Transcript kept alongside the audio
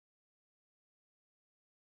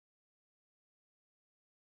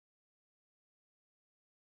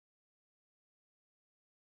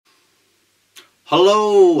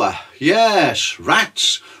Hello, yes,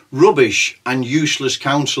 rats, rubbish and useless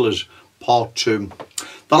councillors, part 2.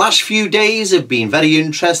 The last few days have been very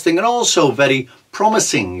interesting and also very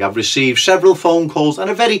promising. I've received several phone calls and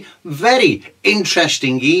a very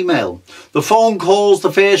interesting email. The phone calls,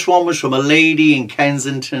 the first one was from a lady in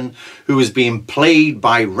Kensington who was being plagued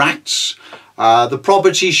by rats. The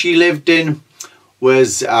property she lived in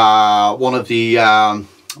was one of the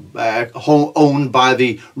owned by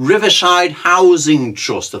the Riverside Housing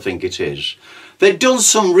Trust, I think it is. They'd done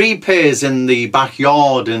some repairs in the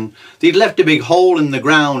backyard and they'd left a big hole in the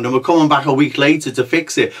ground and were coming back a week later to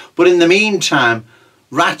fix it. But in the meantime,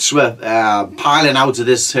 rats were piling out of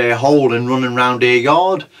this hole and running around her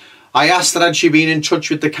yard. I asked her had she been in touch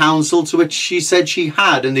with the council, to which she said she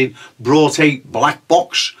had, and they'd brought a black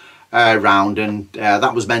box round and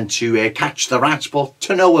that was meant to catch the rats, but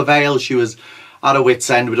to no avail. She was at her wit's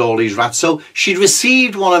end with all these rats. So she'd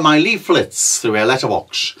received one of my leaflets through her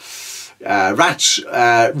letterbox. Rats,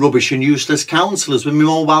 rubbish and useless councillors, with my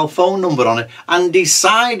mobile phone number on it, and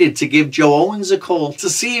decided to give Joe Owens a call to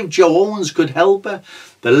see if Joe Owens could help her.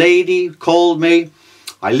 The lady called me,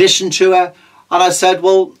 I listened to her, and I said,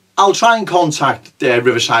 well, I'll try and contact the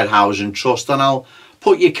Riverside Housing Trust and I'll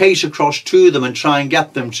put your case across to them and try and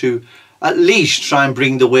get them to at least try and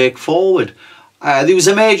bring the work forward. There was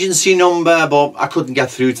an emergency number, but I couldn't get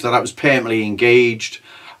through to that. I was permanently engaged.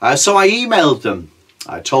 So I emailed them.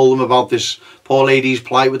 I told them about this poor lady's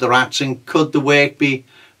plight with the rats and could the work be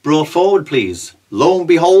brought forward, please. Lo and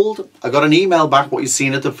behold, I got an email back, what you've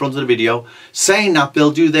seen at the front of the video, saying that they'll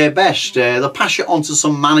do their best. They'll pass it on to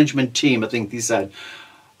some management team, I think they said.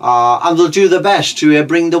 And they'll do their best to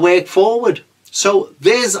bring the work forward. So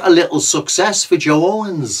there's a little success for Joe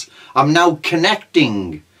Owens. I'm now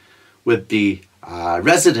connecting with the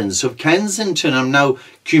residents of Kensington. I'm now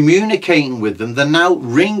communicating with them. They're now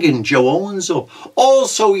ringing Joe Owens up.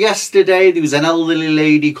 Also yesterday there was an elderly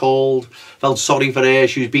lady called, felt sorry for her.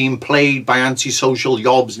 She was being plagued by antisocial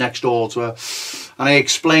yobs next door to her, and I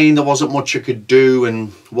explained there wasn't much I could do and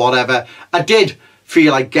whatever. I did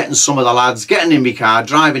feel like getting some of the lads, getting in my car,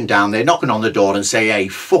 driving down there, knocking on the door and say, hey,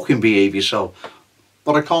 fucking behave yourself.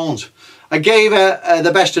 But I can't. I gave her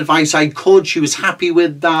the best advice I could. She was happy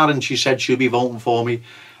with that, and she said she'll be voting for me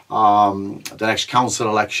the next council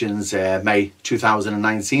elections, May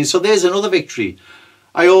 2019. So there's another victory.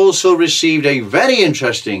 I also received a very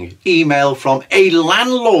interesting email from a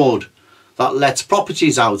landlord that lets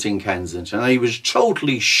properties out in Kensington, and he was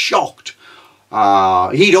totally shocked.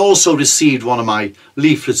 He'd also received one of my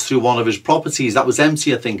leaflets through one of his properties that was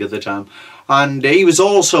empty, I think, at the time. And he was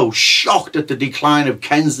also shocked at the decline of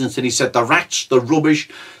Kensington. He said the rats, the rubbish,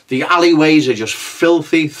 the alleyways are just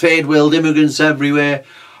filthy, third world immigrants everywhere.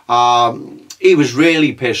 He was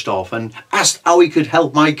really pissed off and asked how he could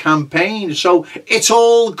help my campaign. So it's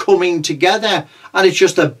all coming together, and it's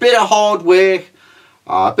just a bit of hard work,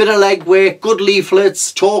 a bit of leg work, good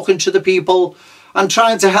leaflets, talking to the people and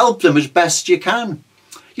trying to help them as best you can.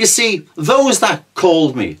 You see, those that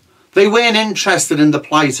called me, they weren't interested in the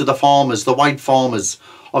plight of the farmers, the white farmers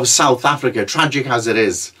of South Africa, tragic as it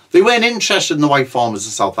is. They weren't interested in the white farmers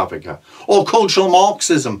of South Africa, or cultural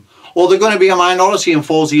Marxism, or they're going to be a minority in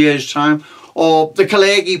 40 years' time, or the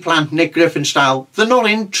Kalergi plant, Nick Griffin style. They're not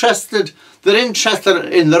interested. They're interested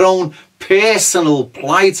in their own personal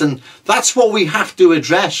plight, and that's what we have to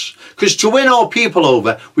address. Because to win our people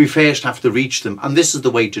over, we first have to reach them, and this is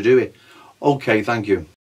the way to do it. Okay, thank you.